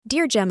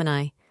Dear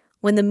Gemini,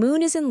 when the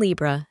moon is in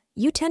Libra,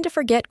 you tend to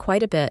forget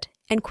quite a bit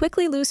and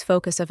quickly lose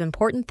focus of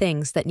important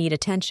things that need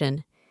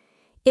attention.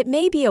 It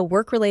may be a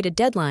work-related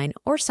deadline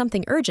or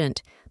something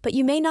urgent, but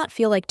you may not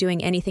feel like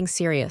doing anything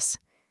serious.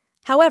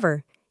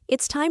 However,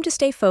 it's time to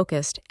stay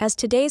focused as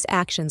today's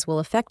actions will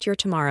affect your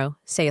tomorrow,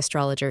 say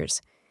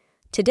astrologers.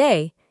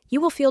 Today, you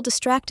will feel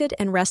distracted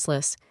and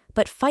restless,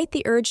 but fight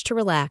the urge to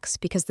relax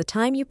because the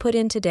time you put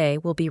in today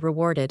will be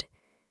rewarded.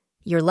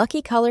 Your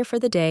lucky color for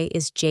the day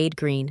is jade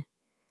green.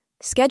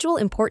 Schedule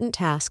important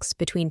tasks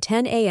between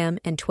 10 a.m.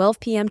 and 12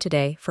 p.m.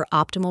 today for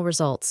optimal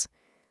results.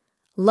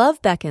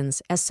 Love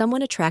beckons as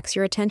someone attracts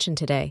your attention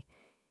today.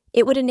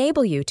 It would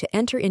enable you to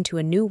enter into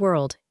a new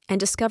world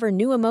and discover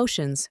new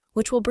emotions,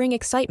 which will bring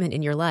excitement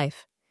in your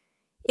life.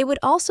 It would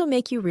also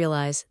make you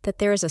realize that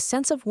there is a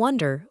sense of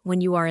wonder when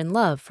you are in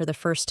love for the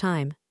first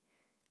time.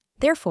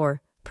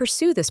 Therefore,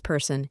 pursue this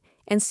person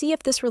and see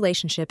if this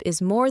relationship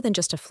is more than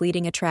just a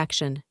fleeting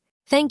attraction.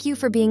 Thank you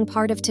for being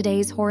part of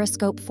today's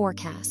horoscope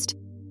forecast.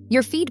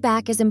 Your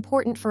feedback is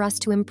important for us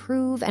to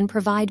improve and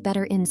provide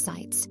better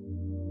insights.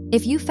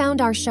 If you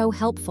found our show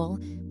helpful,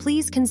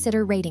 please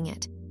consider rating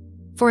it.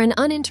 For an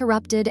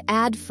uninterrupted,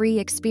 ad-free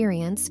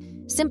experience,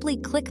 simply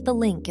click the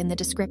link in the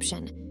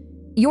description.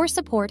 Your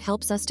support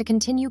helps us to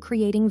continue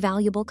creating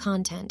valuable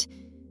content.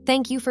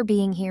 Thank you for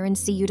being here and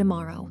see you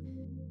tomorrow.